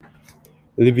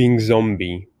Living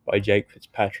Zombie by Jake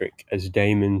Fitzpatrick as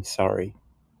Damon Surrey.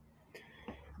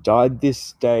 Died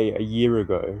this day a year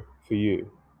ago for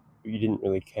you, but you didn't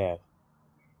really care.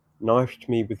 Knifed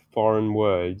me with foreign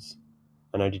words,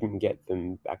 and I didn't get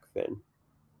them back then.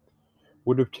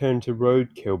 Would have turned to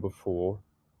roadkill before,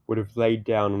 would have laid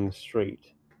down on the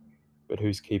street, but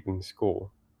who's keeping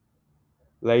score?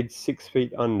 Laid 6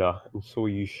 feet under and saw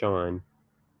you shine.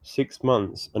 6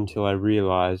 months until I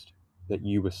realized that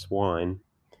you were swine.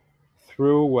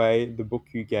 Threw away the book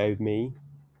you gave me,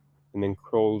 and then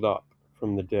crawled up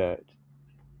from the dirt.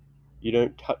 You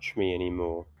don't touch me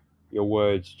anymore. Your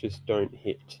words just don't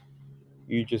hit.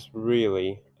 You just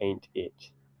really ain't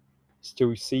it.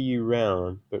 Still see you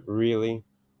round, but really,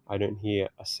 I don't hear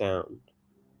a sound.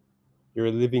 You're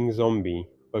a living zombie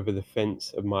over the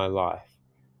fence of my life,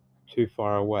 too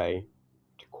far away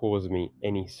to cause me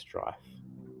any strife.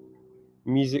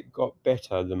 Music got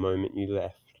better the moment you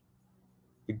left.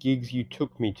 The gigs you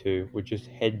took me to were just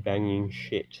head-banging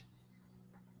shit.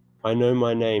 I know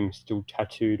my name still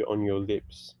tattooed on your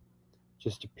lips.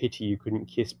 Just a pity you couldn't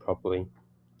kiss properly,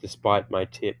 despite my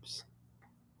tips.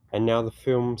 And now the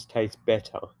films taste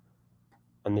better,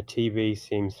 and the TV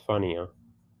seems funnier,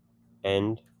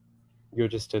 and you're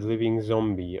just a living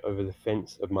zombie over the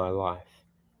fence of my life,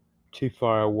 too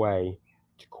far away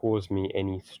to cause me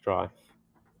any strife.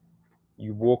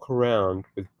 You walk around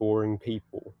with boring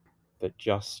people that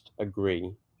just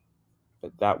agree,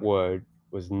 but that word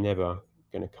was never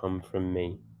gonna come from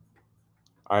me.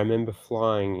 I remember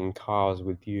flying in cars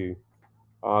with you,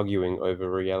 arguing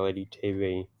over reality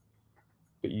TV,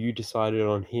 but you decided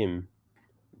on him.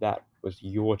 That was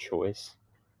your choice.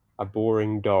 A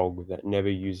boring dog that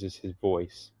never uses his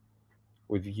voice.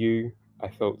 With you, I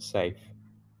felt safe.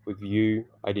 With you,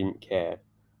 I didn't care.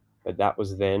 But that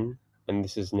was then, and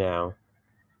this is now,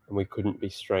 and we couldn't be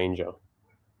stranger.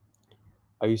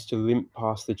 I used to limp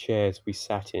past the chairs we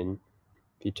sat in,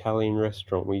 the Italian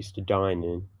restaurant we used to dine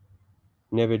in.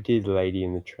 Never did Lady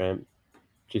and the Tramp,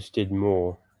 just did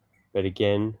more. But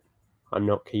again, I'm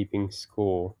not keeping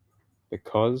score,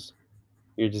 because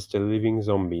you're just a living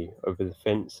zombie over the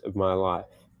fence of my life,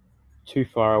 too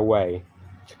far away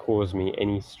to cause me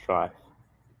any strife.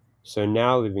 So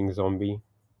now, living zombie,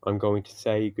 I'm going to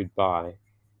say goodbye.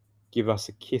 Give us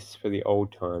a kiss for the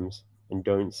old times, and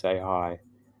don't say hi.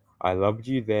 I loved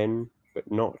you then, but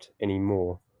not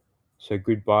anymore. So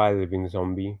goodbye, living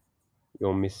zombie,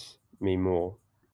 you'll miss me more.